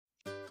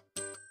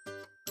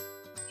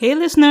Hey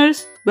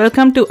listeners,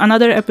 welcome to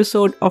another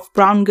episode of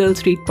Brown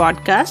Girls Read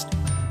Podcast.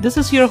 This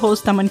is your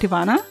host Aman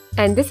Tivana.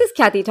 And this is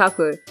Kathy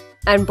Thakur.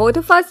 And both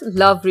of us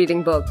love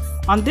reading books.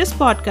 On this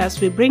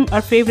podcast, we bring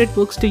our favorite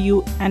books to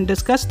you and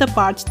discuss the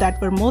parts that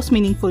were most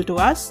meaningful to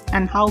us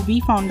and how we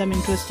found them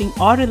interesting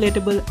or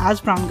relatable as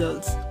brown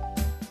girls.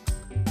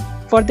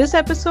 For this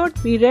episode,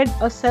 we read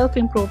a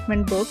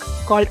self-improvement book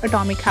called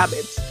Atomic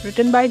Habits,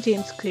 written by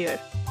James Clear.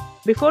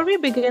 Before we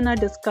begin our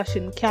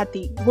discussion,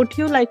 Kathy, would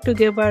you like to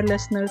give our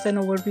listeners an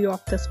overview of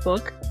this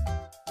book?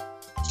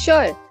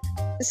 Sure.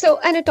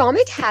 So, an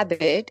atomic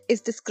habit is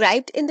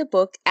described in the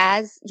book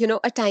as,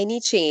 a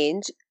tiny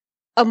change,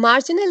 a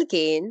marginal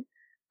gain,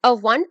 a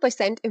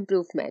 1%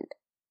 improvement.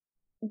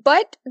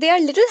 But they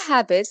are little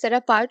habits that are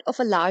part of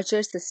a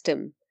larger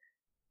system.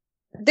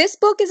 This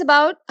book is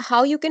about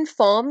how you can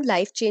form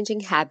life-changing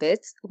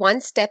habits one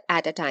step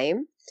at a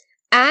time.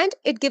 And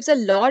it gives a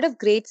lot of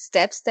great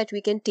steps that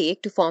we can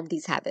take to form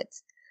these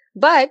habits.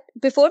 But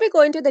before we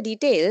go into the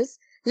details,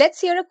 let's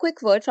hear a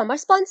quick word from our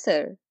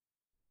sponsor.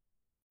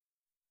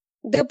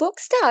 The book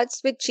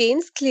starts with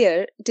James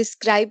Clear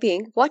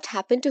describing what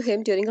happened to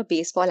him during a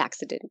baseball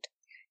accident.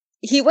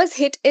 He was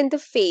hit in the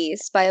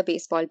face by a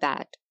baseball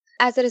bat.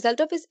 As a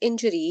result of his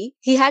injury,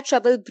 he had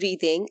trouble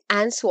breathing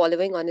and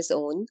swallowing on his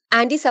own,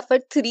 and he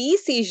suffered 3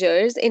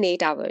 seizures in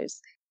 8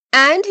 hours.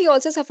 And he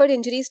also suffered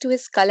injuries to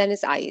his skull and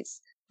his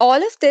eyes.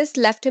 All of this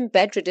left him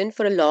bedridden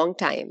for a long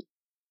time.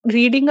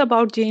 Reading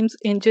about James'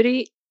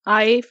 injury,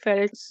 I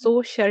felt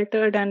so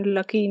sheltered and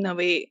lucky in a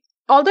way.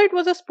 Although it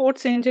was a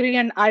sports injury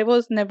and I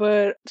was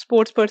never a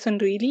sports person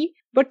really,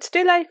 but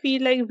still I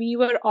feel like we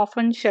were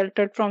often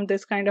sheltered from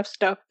this kind of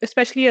stuff,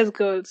 especially as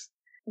girls.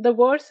 The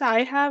worst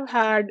I have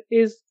had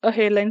is a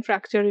hairline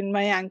fracture in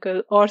my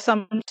ankle or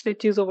some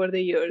stitches over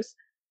the years.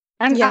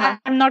 And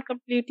I'm not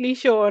completely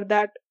sure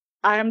that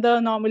I am the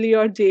anomaly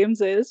or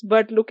James is,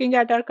 but looking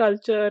at our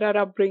culture, our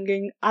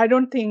upbringing, I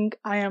don't think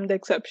I am the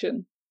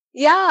exception.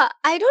 Yeah,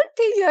 I don't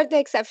think you're the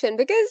exception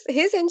because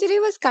his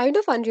injury was kind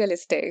of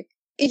unrealistic.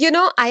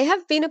 I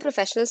have been a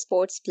professional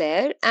sports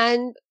player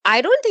and I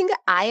don't think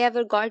I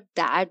ever got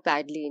that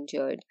badly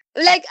injured.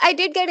 Like, I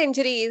did get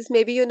injuries,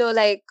 maybe,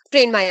 like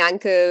sprained my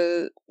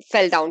ankle,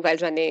 fell down while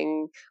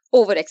running,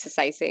 over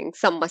exercising,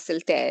 some muscle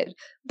tear,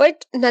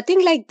 but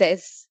nothing like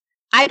this.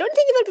 I don't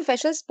think even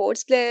professional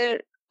sports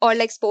player or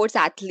like sports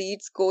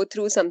athletes go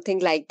through something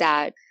like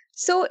that.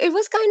 So it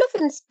was kind of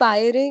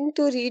inspiring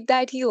to read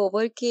that he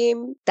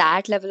overcame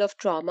that level of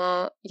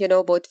trauma,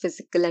 both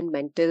physical and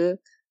mental.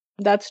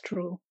 That's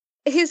true.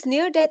 His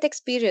near-death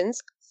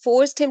experience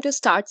forced him to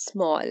start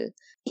small.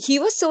 He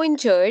was so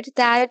injured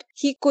that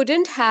he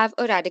couldn't have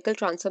a radical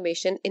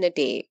transformation in a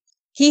day.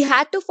 He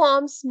had to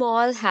form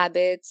small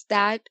habits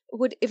that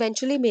would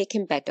eventually make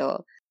him better.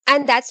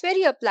 And that's where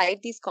he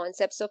applied these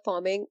concepts of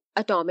forming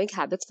atomic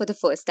habits for the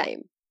first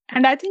time.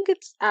 And I think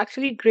it's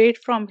actually great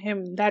from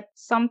him that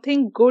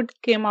something good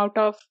came out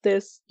of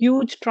this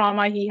huge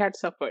trauma he had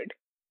suffered.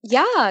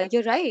 Yeah,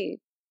 you're right.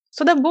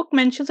 So the book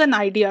mentions an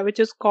idea which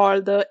is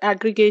called the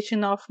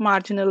aggregation of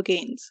marginal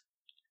gains,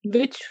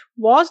 which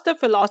was the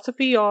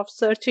philosophy of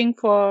searching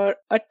for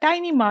a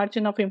tiny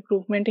margin of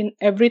improvement in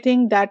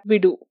everything that we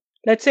do.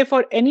 Let's say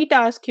for any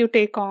task you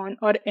take on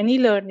or any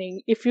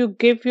learning, if you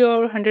give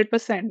your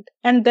 100%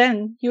 and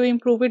then you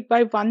improve it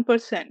by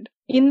 1%,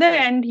 in the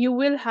end, you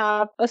will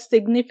have a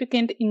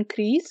significant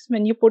increase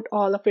when you put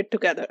all of it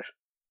together.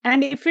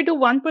 And if we do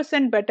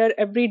 1% better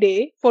every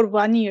day for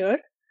 1 year,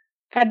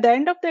 at the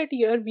end of that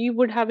year, we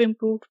would have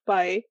improved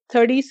by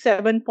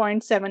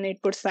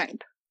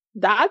 37.78%.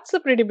 That's a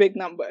pretty big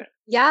number.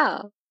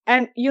 Yeah.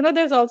 And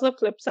there's also a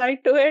flip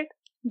side to it,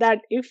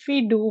 that if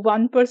we do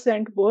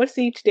 1% worse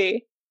each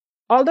day,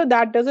 although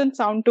that doesn't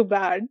sound too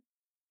bad,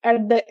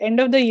 at the end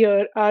of the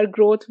year, our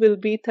growth will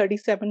be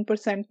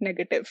 37%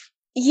 negative.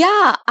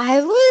 Yeah, I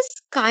was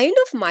kind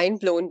of mind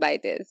blown by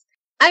this.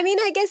 I mean,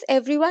 I guess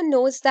everyone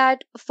knows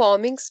that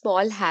forming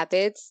small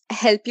habits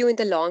help you in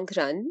the long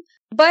run,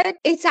 but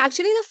it's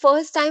actually the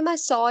first time I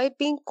saw it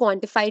being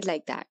quantified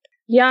like that.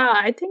 Yeah,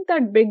 I think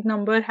that big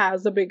number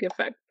has a big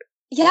effect.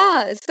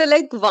 Yeah, so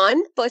like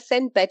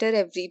 1% better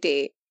every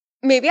day.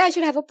 Maybe I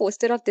should have a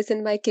poster of this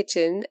in my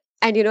kitchen,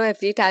 and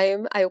every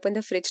time I open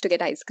the fridge to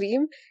get ice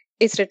cream,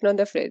 it's written on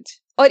the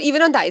fridge or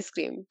even on the ice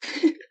cream.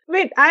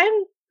 Wait, I'm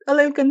a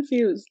little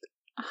confused.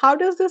 How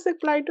does this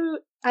apply to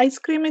ice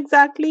cream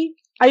exactly?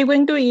 Are you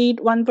going to eat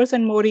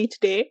 1% more each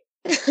day?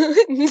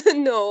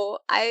 No,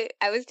 I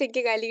was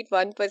thinking I'll eat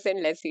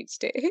 1% less each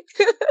day.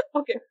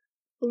 Okay.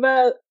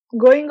 Well,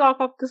 going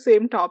off of the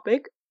same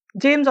topic,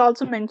 James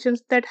also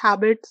mentions that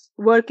habits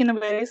work in a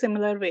very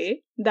similar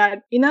way,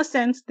 that in a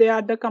sense, they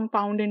are the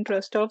compound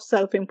interest of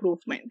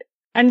self-improvement.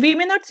 And we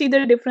may not see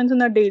the difference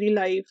in our daily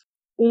life.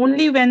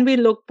 Only when we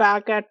look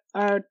back at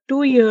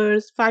 2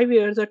 years, 5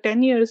 years, or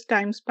 10 years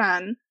time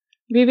span,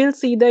 we will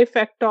see the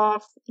effect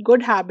of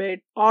good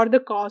habit or the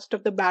cost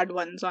of the bad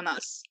ones on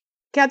us.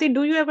 Kathy,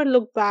 do you ever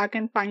look back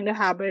and find a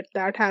habit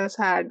that has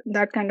had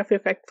that kind of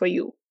effect for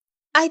you?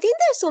 I think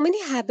there are so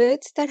many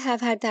habits that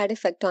have had that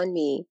effect on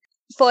me.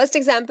 First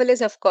example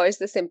is, of course,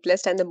 the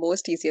simplest and the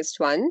most easiest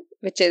one,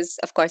 which is,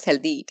 of course,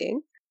 healthy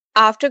eating.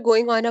 After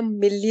going on a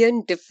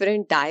million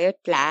different diet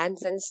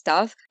plans and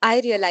stuff, I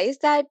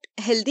realized that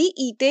healthy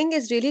eating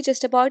is really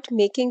just about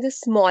making the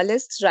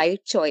smallest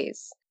right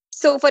choice.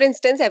 So, for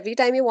instance, every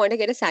time you want to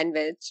get a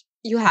sandwich,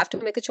 you have to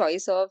make a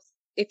choice of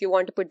if you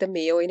want to put the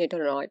mayo in it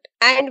or not.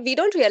 And we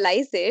don't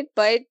realize it,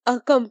 but a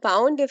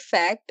compound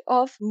effect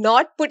of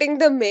not putting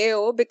the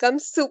mayo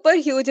becomes super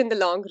huge in the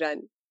long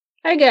run.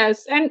 I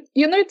guess. And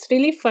it's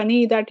really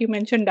funny that you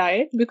mentioned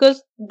diet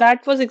because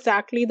that was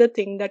exactly the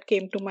thing that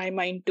came to my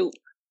mind too.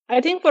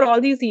 I think for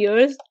all these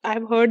years,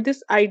 I've heard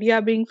this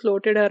idea being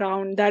floated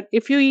around that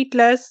if you eat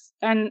less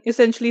and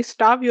essentially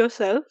starve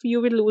yourself,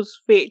 you will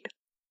lose weight.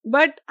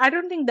 But I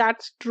don't think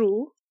that's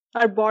true.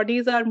 Our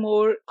bodies are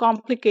more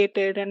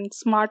complicated and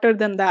smarter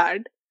than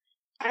that.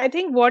 I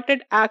think what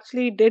it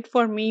actually did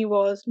for me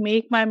was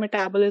make my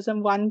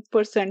metabolism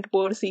 1%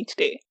 worse each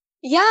day.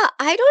 Yeah,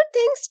 I don't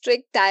think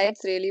strict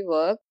diets really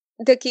work.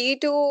 The key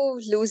to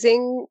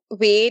losing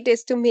weight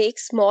is to make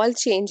small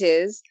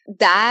changes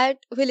that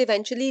will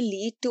eventually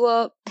lead to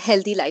a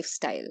healthy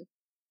lifestyle.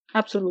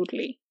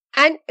 Absolutely.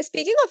 And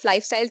speaking of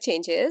lifestyle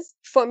changes,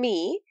 for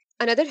me,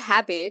 another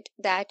habit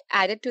that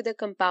added to the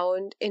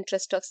compound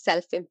interest of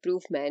self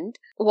improvement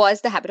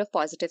was the habit of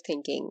positive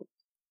thinking.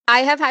 I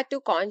have had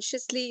to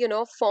consciously,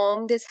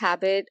 form this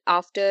habit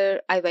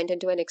after I went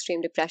into an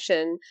extreme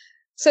depression.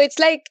 So it's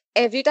like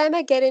every time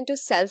I get into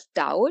self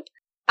doubt,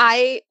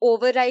 I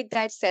override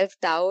that self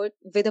doubt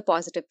with a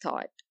positive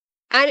thought.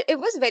 And it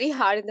was very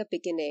hard in the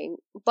beginning,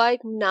 but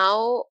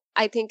now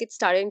I think it's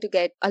starting to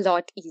get a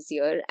lot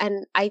easier.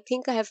 And I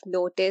think I have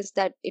noticed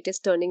that it is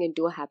turning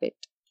into a habit.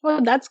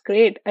 Oh, that's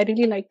great. I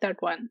really like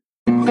that one.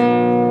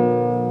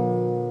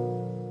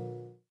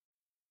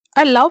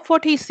 I love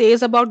what he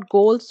says about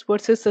goals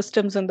versus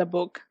systems in the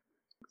book.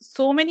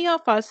 So many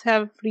of us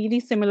have really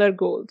similar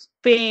goals.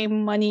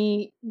 Fame,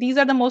 money, these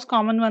are the most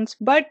common ones,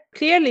 but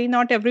clearly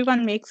not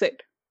everyone makes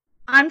it.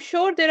 I'm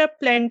sure there are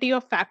plenty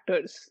of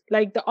factors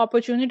like the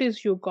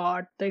opportunities you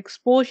got, the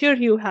exposure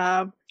you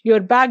have, your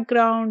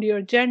background,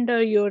 your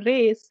gender, your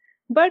race.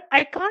 But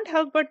I can't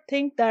help but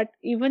think that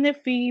even if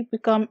we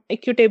become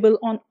equitable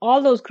on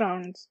all those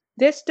grounds,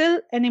 there's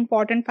still an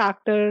important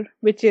factor,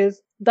 which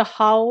is the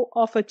how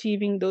of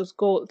achieving those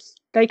goals.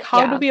 Like,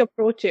 how do Yeah. we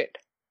approach it?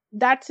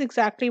 That's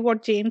exactly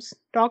what James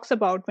talks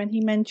about when he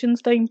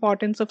mentions the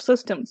importance of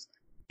systems.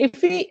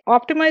 If we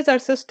optimize our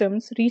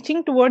systems,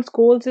 reaching towards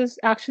goals is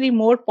actually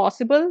more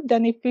possible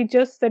than if we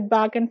just sit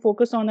back and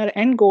focus on our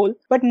end goal,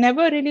 but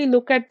never really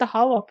look at the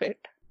how of it.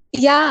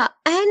 Yeah,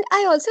 and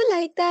I also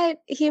like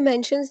that he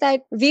mentions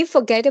that we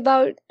forget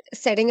about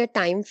setting a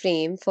time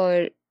frame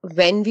for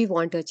when we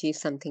want to achieve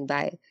something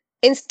by.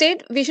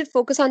 Instead, we should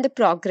focus on the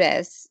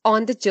progress,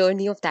 on the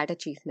journey of that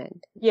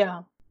achievement.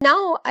 Yeah.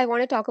 Now, I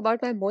want to talk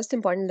about my most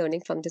important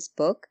learning from this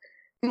book.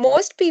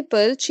 Most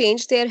people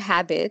change their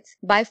habits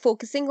by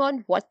focusing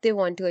on what they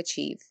want to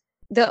achieve.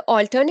 The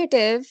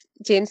alternative,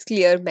 James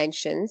Clear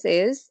mentions,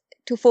 is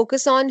to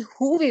focus on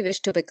who we wish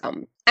to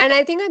become. And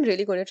I think I'm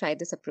really going to try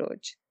this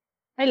approach.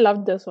 I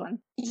love this one.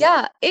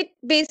 Yeah, it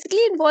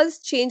basically involves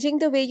changing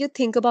the way you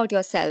think about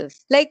yourself.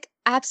 Like,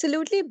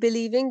 absolutely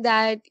believing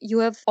that you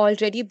have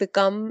already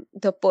become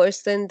the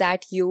person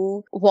that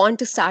you want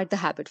to start the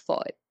habit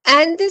for.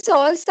 And this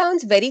all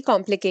sounds very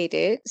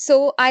complicated.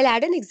 So, I'll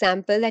add an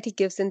example that he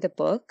gives in the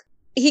book.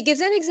 He gives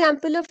an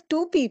example of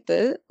two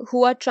people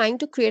who are trying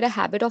to create a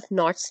habit of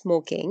not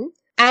smoking.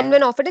 And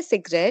when offered a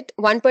cigarette,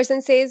 one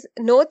person says,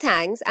 "No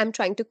thanks, I'm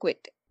trying to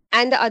quit."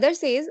 And the other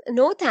says,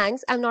 "No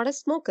thanks, I'm not a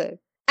smoker."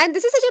 And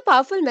this is such a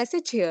powerful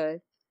message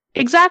here.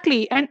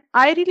 Exactly. And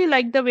I really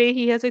like the way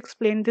he has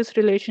explained this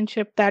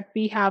relationship that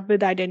we have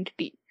with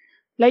identity.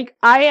 Like,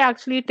 I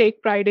actually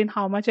take pride in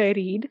how much I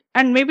read,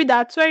 and maybe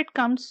that's why it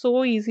comes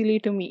so easily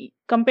to me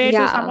compared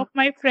to some Yeah. of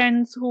my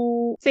friends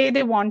who say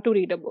they want to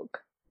read a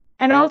book.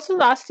 And also,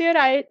 last year,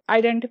 I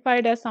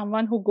identified as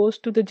someone who goes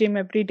to the gym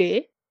every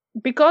day.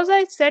 Because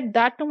I said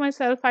that to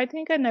myself, I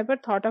think I never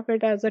thought of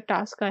it as a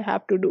task I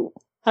have to do.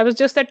 I was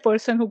just that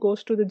person who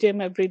goes to the gym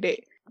every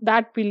day.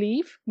 That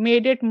belief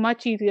made it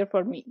much easier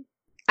for me.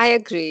 I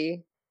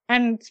agree.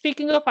 And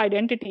speaking of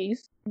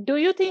identities, do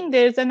you think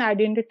there's an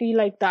identity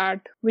like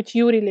that which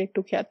you relate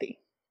to, Khyati?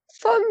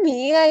 For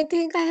me, I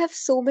think I have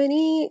so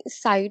many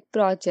side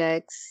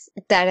projects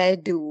that I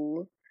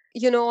do.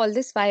 All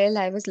this while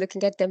I was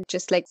looking at them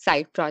just like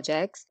side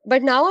projects.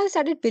 But now I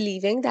started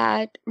believing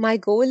that my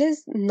goal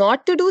is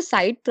not to do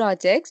side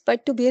projects,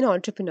 but to be an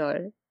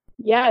entrepreneur.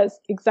 Yes,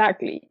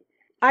 exactly.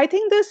 I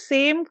think the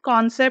same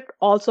concept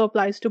also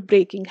applies to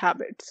breaking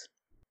habits.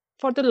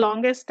 For the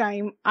longest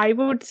time, I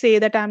would say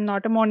that I'm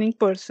not a morning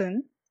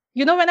person.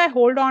 When I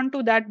hold on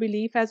to that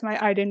belief as my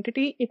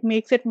identity, it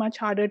makes it much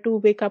harder to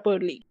wake up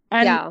early.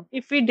 And Yeah.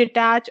 if we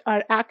detach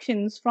our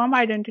actions from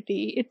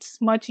identity, it's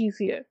much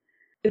easier.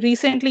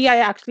 Recently, I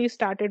actually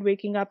started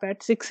waking up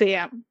at 6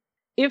 a.m.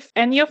 If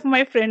any of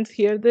my friends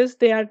hear this,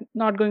 they are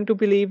not going to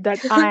believe that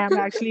I am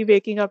actually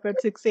waking up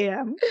at 6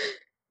 a.m.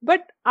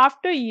 But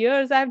after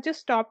years, I've just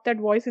stopped that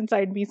voice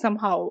inside me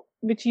somehow.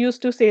 which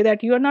used to say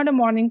that you are not a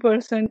morning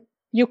person.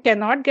 You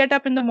cannot get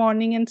up in the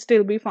morning and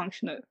still be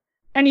functional.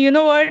 And you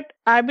know what?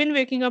 I've been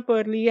waking up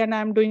early and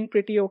I'm doing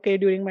pretty okay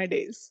during my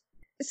days.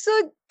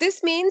 So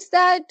this means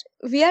that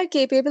we are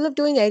capable of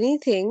doing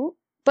anything,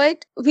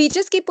 but we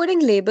just keep putting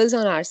labels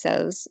on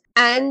ourselves.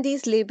 And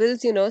these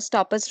labels,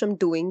 stop us from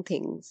doing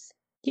things.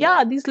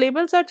 Yeah, these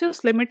labels are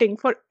just limiting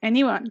for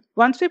anyone.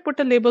 Once we put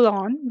a label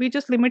on, we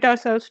just limit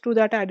ourselves to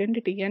that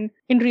identity. And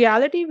in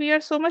reality, we are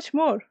so much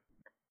more.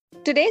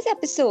 Today's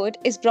episode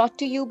is brought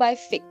to you by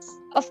Fix.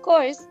 Of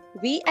course,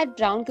 we at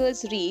Brown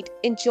Girls Read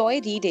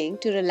enjoy reading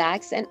to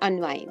relax and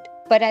unwind.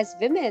 But as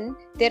women,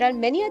 there are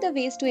many other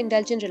ways to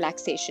indulge in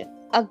relaxation.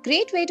 A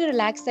great way to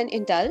relax and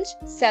indulge,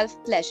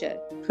 self-pleasure.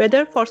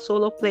 Whether for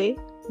solo play,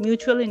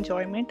 mutual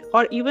enjoyment,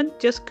 or even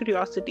just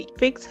curiosity,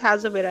 Fix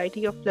has a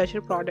variety of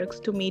pleasure products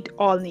to meet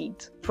all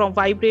needs. From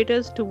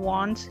vibrators to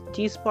wands,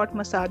 G-spot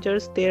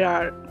massagers, there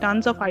are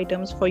tons of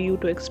items for you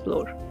to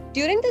explore.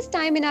 During this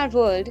time in our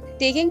world,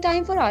 taking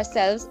time for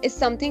ourselves is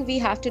something we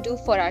have to do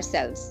for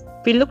ourselves.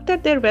 We looked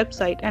at their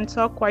website and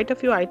saw quite a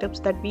few items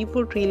that we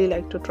would really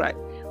like to try.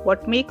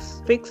 What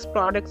makes Fix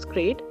products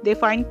great? They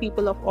find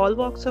people of all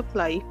walks of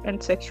life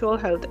and sexual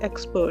health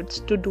experts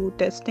to do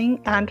testing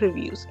and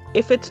reviews.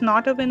 If it's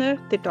not a winner,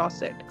 they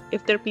toss it.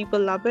 If their people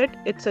love it,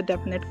 it's a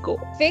definite go.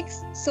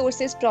 Fix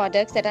sources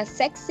products that are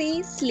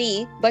sexy,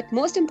 sleek, but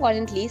most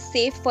importantly,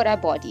 safe for our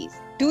bodies.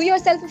 Do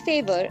yourself a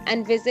favor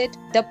and visit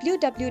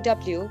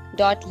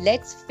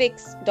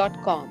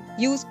www.letsfix.com.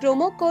 Use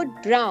promo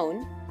code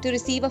BROWN to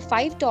receive a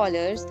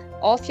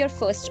 $5 off your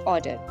first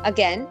order.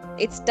 Again,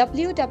 it's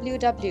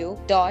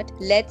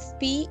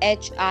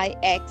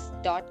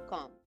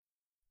www.letspixx.com.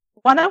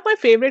 One of my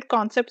favorite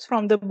concepts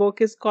from the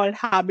book is called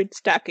habit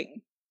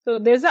stacking. So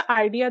there's the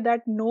idea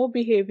that no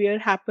behavior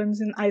happens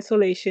in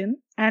isolation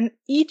and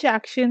each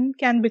action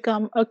can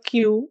become a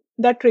cue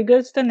that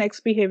triggers the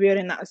next behavior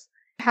in us.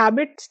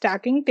 Habit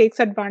stacking takes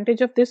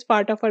advantage of this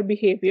part of our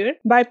behavior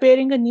by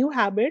pairing a new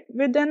habit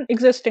with an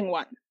existing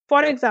one.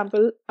 For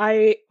example,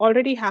 I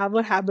already have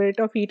a habit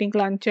of eating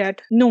lunch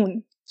at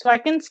noon. So I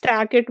can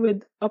stack it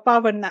with a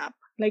power nap.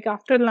 Like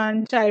after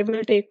lunch, I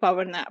will take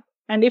power nap.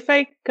 And if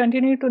I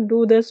continue to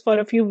do this for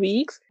a few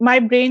weeks, my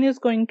brain is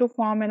going to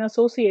form an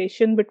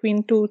association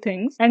between two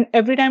things. And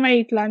every time I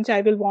eat lunch,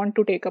 I will want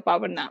to take a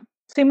power nap.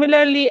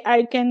 Similarly,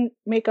 I can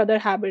make other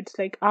habits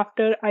like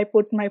after I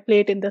put my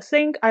plate in the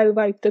sink, I'll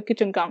wipe the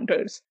kitchen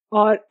counters.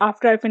 Or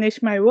after I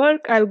finish my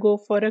work, I'll go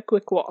for a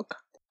quick walk.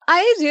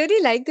 I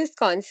really like this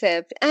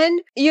concept.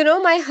 And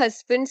my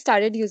husband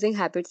started using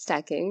habit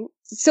stacking.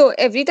 So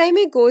every time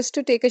he goes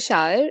to take a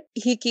shower,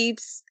 he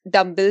keeps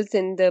dumbbells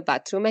in the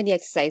bathroom and he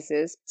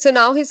exercises. So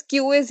now his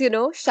cue is,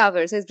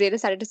 showers. His brain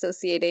has started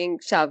associating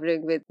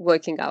showering with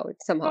working out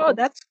somehow. Oh,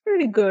 that's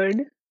pretty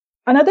good.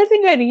 Another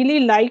thing I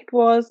really liked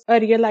was a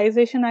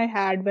realization I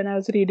had when I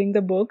was reading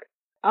the book.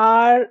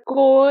 Our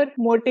core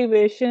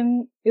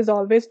motivation is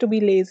always to be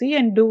lazy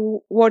and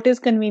do what is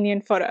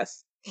convenient for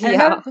us. And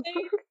Yeah. I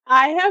think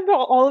I have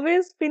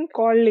always been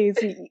called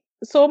lazy.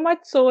 So much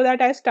so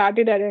that I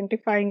started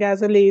identifying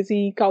as a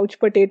lazy couch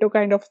potato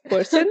kind of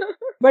person.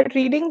 But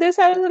reading this,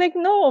 I was like,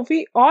 no,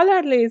 we all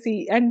are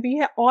lazy and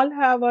we all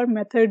have our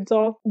methods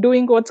of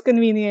doing what's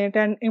convenient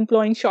and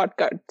employing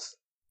shortcuts.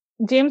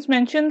 James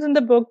mentions in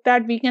the book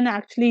that we can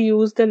actually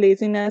use the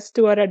laziness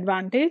to our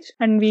advantage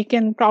and we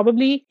can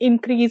probably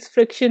increase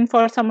friction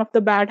for some of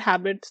the bad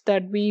habits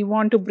that we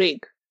want to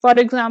break. For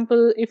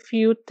example, if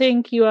you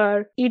think you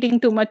are eating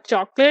too much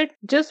chocolate,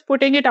 just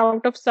putting it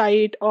out of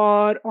sight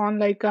or on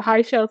like a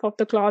high shelf of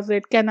the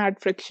closet can add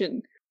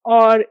friction.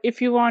 Or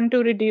if you want to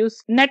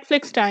reduce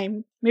Netflix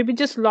time, maybe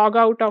just log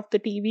out of the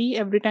TV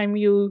every time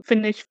you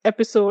finish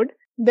episode.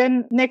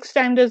 Then next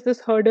time there's this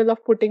hurdle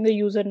of putting the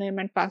username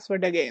and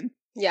password again.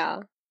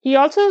 Yeah. He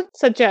also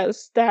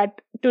suggests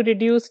that to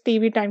reduce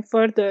TV time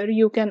further,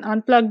 you can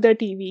unplug the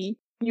TV,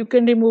 you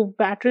can remove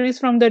batteries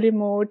from the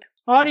remote,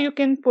 or you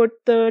can put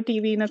the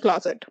TV in a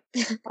closet.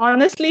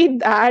 Honestly,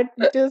 that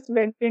just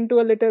went into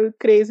a little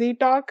crazy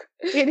talk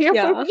area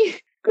Yeah. for me.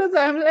 Because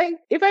I'm like,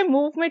 if I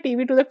move my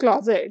TV to the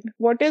closet,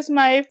 what is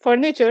my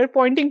furniture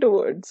pointing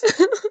towards?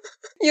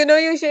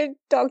 You should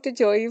talk to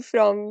Joey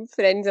from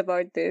Friends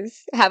about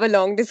this. Have a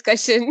long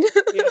discussion.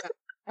 Yeah,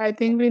 I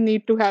think we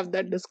need to have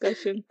that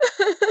discussion.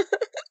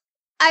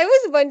 I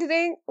was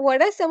wondering,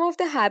 what are some of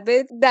the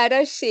habits that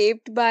are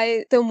shaped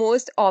by the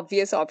most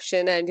obvious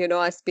option and,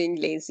 us being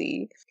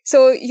lazy?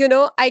 So,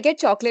 I get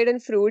chocolate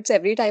and fruits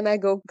every time I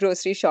go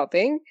grocery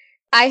shopping.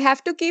 I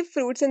have to keep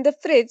fruits in the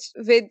fridge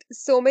with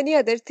so many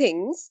other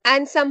things,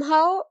 and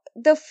somehow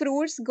the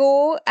fruits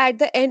go at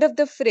the end of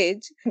the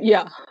fridge,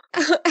 Yeah.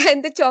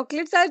 and the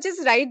chocolates are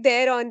just right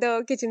there on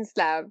the kitchen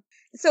slab.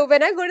 So,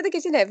 when I go to the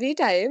kitchen every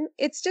time,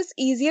 it's just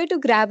easier to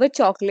grab a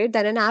chocolate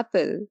than an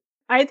apple.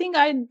 I think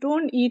I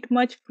don't eat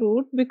much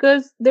fruit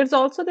because there's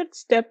also that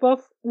step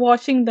of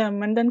washing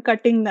them and then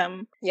cutting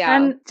them. Yeah.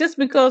 And just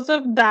because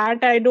of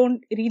that, I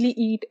don't really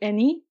eat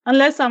any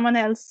unless someone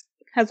else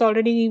has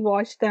already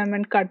washed them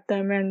and cut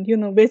them and,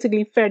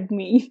 basically fed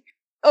me.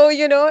 Oh,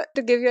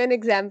 to give you an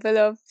example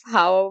of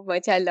how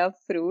much I love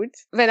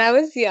fruits, when I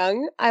was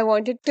young, I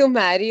wanted to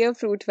marry a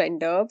fruit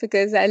vendor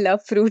because I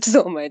love fruit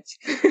so much.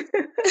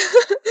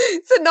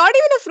 So not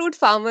even a fruit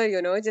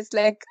farmer, just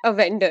like a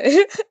vendor.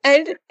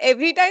 And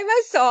every time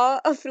I saw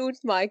a fruit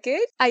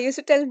market, I used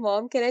to tell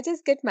mom, can I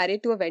just get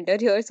married to a vendor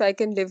here so I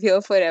can live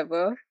here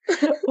forever?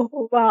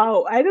 Oh,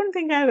 wow. I don't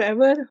think I've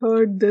ever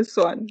heard this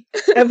one.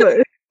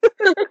 Ever.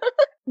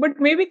 But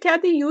maybe,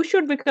 Kathy, you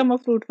should become a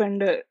fruit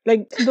vendor.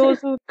 Like those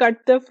who cut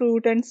the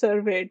fruit and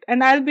serve it.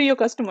 And I'll be your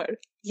customer.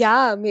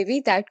 Yeah, maybe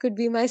that could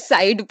be my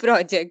side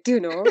project.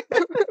 Dude,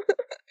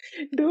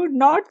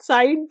 not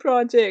side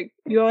project.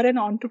 You're an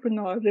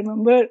entrepreneur,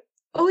 remember?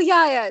 Oh,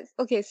 yeah, yeah.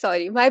 Okay,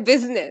 sorry. My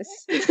business.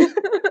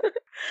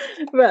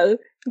 Well,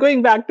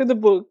 going back to the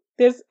book,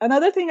 there's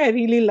another thing I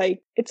really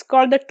like. It's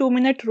called the 2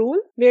 minute rule,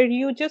 where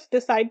you just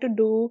decide to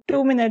do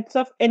 2 minutes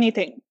of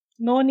anything.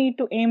 No need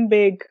to aim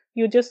big.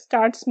 You just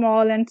start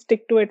small and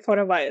stick to it for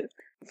a while.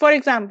 For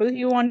example,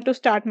 you want to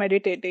start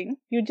meditating.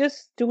 You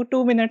just do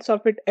 2 minutes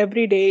of it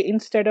every day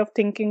instead of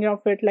thinking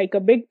of it like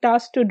a big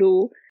task to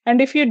do. And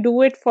if you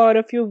do it for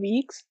a few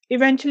weeks,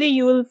 eventually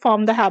you will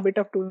form the habit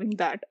of doing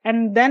that.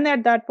 And then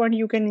at that point,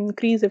 you can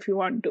increase if you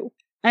want to.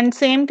 And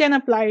same can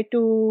apply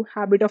to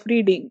habit of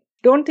reading.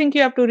 Don't think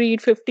you have to read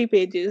 50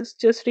 pages.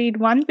 Just read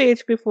one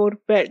page before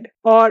bed.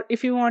 Or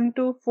if you want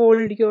to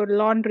fold your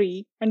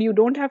laundry and you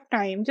don't have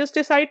time, just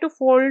decide to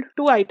fold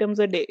 2 items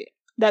a day.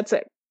 That's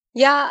it.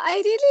 Yeah,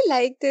 I really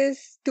like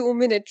this 2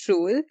 minute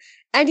rule.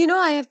 And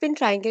I have been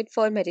trying it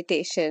for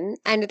meditation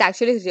and it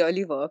actually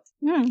really works.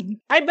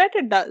 I bet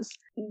it does.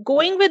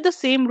 Going with the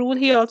same rule,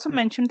 he also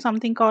mentioned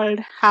something called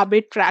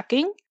habit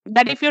tracking.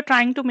 That if you're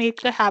trying to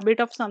make a habit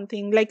of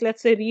something, like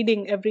let's say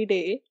reading every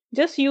day,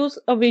 just use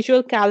a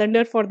visual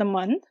calendar for the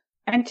month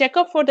and check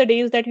up for the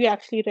days that you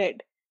actually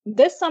read.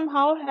 This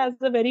somehow has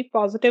a very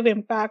positive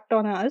impact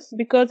on us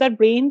because our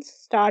brains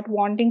start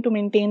wanting to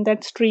maintain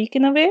that streak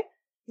in a way.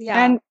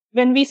 Yeah. And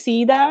when we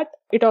see that,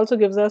 it also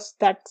gives us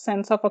that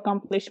sense of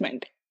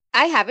accomplishment.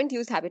 I haven't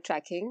used habit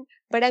tracking,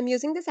 but I'm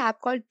using this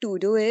app called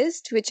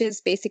Todoist, which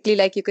is basically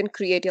like you can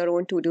create your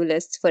own to-do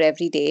lists for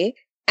every day.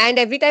 And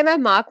every time I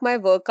mark my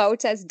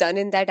workouts as done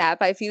in that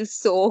app, I feel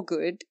so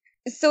good.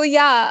 So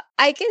yeah,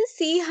 I can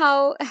see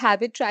how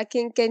habit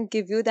tracking can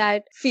give you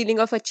that feeling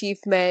of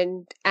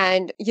achievement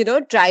and,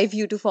 drive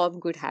you to form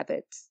good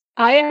habits.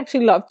 I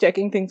actually love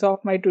checking things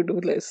off my to-do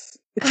list.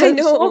 I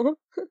know.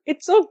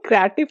 It's so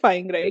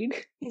gratifying,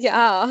 right?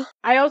 Yeah.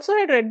 I also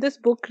had read this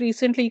book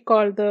recently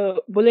called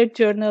the Bullet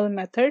Journal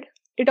Method.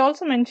 It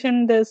also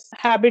mentioned this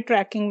habit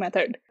tracking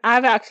method.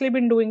 I've actually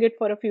been doing it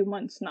for a few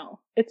months now.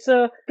 It's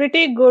a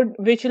pretty good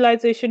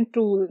visualization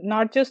tool,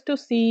 not just to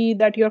see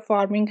that you're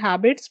forming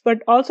habits,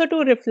 but also to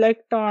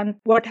reflect on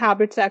what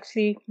habits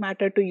actually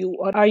matter to you,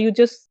 or are you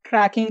just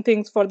tracking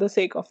things for the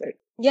sake of it?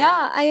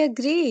 Yeah, I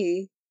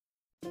agree.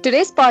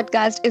 Today's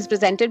podcast is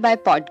presented by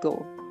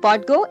Podgo.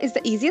 Podgo is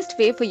the easiest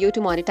way for you to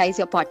monetize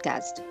your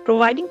podcast,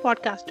 providing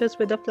podcasters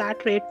with a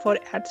flat rate for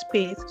ad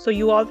space so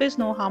you always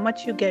know how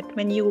much you get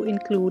when you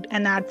include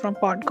an ad from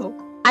Podgo.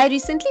 I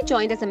recently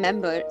joined as a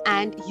member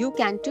and you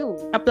can too.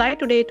 Apply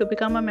today to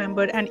become a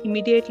member and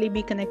immediately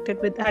be connected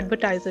with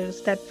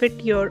advertisers that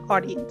fit your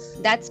audience.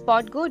 That's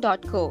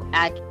podgo.co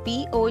at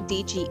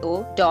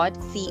podgo.co.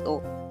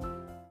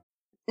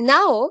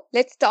 Now,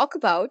 let's talk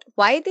about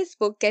why this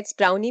book gets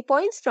brownie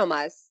points from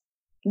us.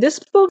 This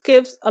book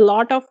gives a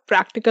lot of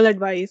practical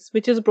advice,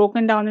 which is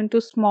broken down into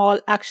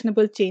small,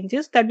 actionable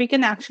changes that we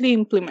can actually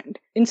implement,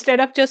 instead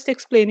of just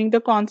explaining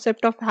the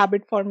concept of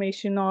habit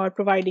formation or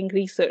providing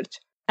research.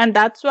 And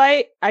that's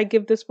why I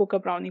give this book a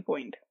brownie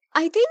point.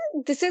 I think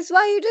this is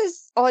why it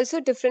is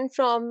also different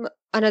from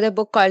another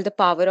book called The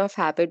Power of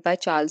Habit by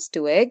Charles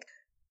Duhigg.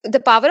 The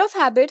Power of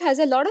Habit has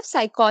a lot of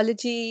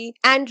psychology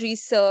and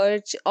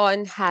research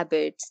on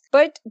habits,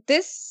 but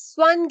this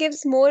one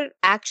gives more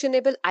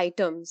actionable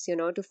items,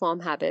 to form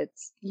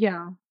habits.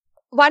 Yeah.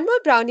 One more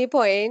brownie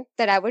point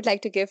that I would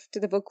like to give to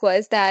the book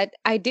was that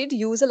I did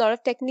use a lot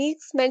of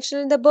techniques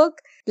mentioned in the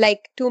book,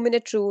 like 2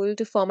 minute rule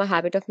to form a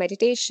habit of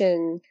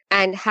meditation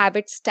and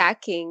habit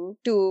stacking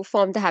to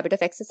form the habit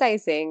of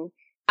exercising.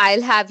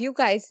 I'll have you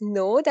guys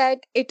know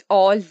that it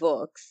all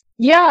works.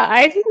 Yeah,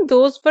 I think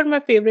those were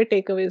my favorite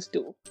takeaways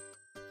too.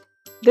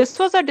 This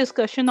was a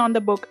discussion on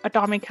the book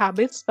Atomic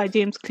Habits by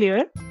James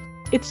Clear.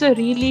 It's a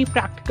really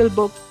practical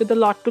book with a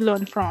lot to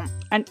learn from.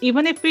 And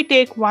even if we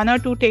take 1 or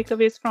 2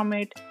 takeaways from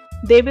it,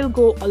 they will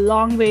go a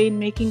long way in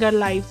making our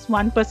lives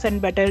 1%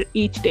 better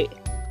each day.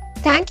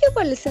 Thank you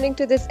for listening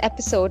to this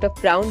episode of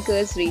Brown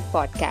Girls Read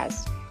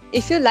podcast.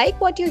 If you like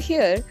what you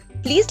hear,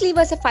 please leave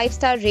us a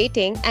 5-star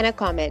rating and a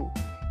comment.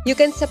 You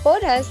can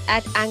support us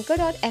at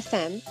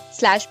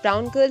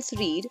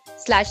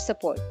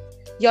anchor.fm/browngirlsread/support.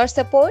 Your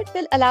support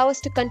will allow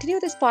us to continue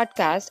this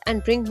podcast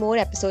and bring more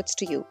episodes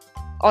to you.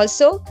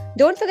 Also,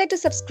 don't forget to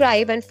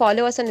subscribe and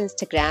follow us on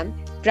Instagram,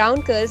 Brown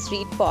Girls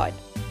Read Pod.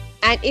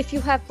 And if you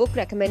have book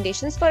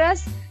recommendations for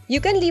us, you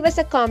can leave us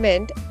a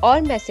comment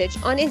or message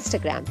on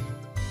Instagram.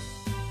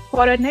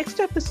 For our next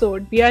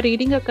episode, we are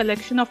reading a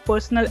collection of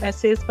personal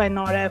essays by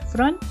Nora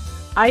Ephron.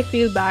 I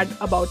feel bad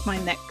about my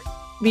neck.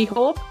 We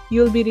hope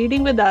you'll be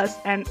reading with us,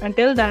 and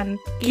until then,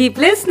 Keep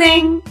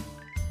listening.